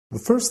The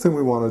first thing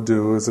we want to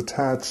do is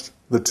attach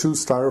the two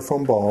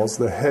styrofoam balls,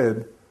 the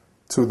head,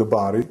 to the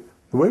body.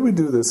 The way we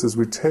do this is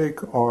we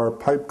take our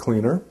pipe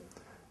cleaner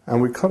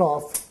and we cut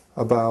off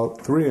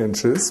about 3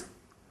 inches,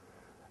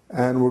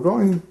 and we're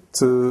going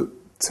to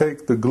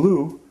take the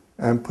glue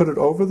and put it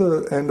over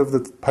the end of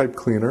the pipe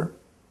cleaner.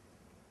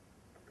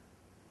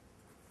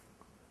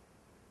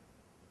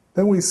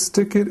 Then we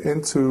stick it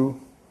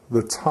into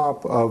the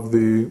top of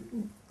the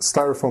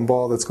styrofoam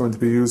ball that's going to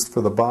be used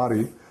for the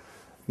body.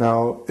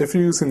 Now, if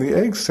you're using the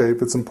egg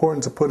shape, it's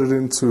important to put it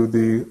into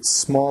the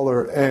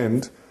smaller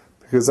end,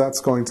 because that's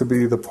going to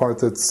be the part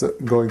that's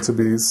going to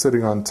be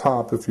sitting on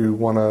top if you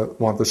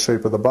want the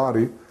shape of the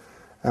body.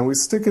 And we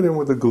stick it in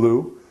with the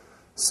glue,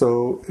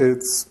 so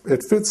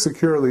it fits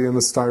securely in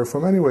the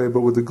styrofoam anyway,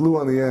 but with the glue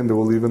on the end it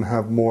will even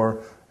have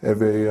more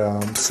of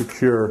a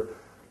secure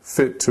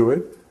fit to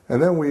it.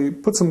 And then we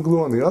put some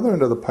glue on the other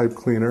end of the pipe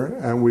cleaner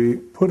and we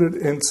put it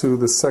into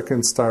the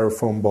second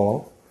styrofoam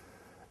ball,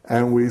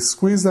 and we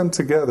squeeze them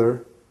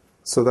together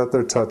so that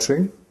they're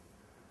touching,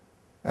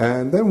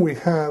 and then we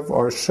have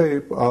our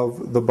shape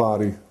of the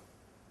body.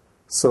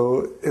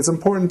 So it's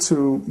important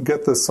to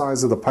get the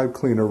size of the pipe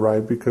cleaner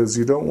right, because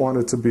you don't want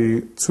it to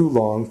be too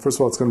long. First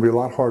of all, it's going to be a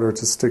lot harder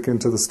to stick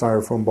into the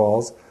styrofoam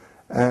balls,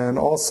 and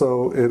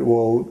also it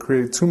will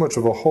create too much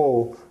of a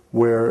hole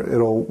where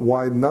it'll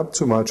widen up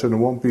too much and it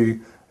won't be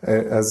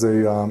as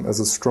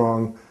a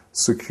strong,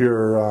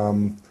 secure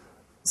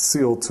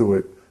seal to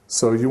it.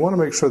 So you want to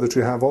make sure that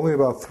you have only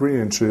about 3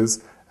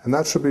 inches, and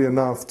that should be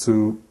enough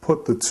to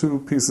put the two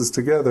pieces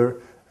together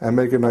and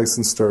make it nice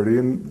and sturdy.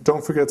 And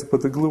don't forget to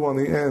put the glue on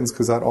the ends,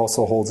 because that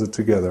also holds it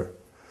together.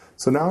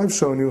 So now I've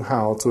shown you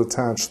how to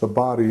attach the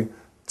body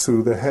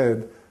to the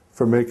head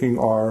for making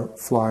our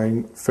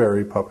flying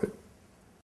fairy puppet.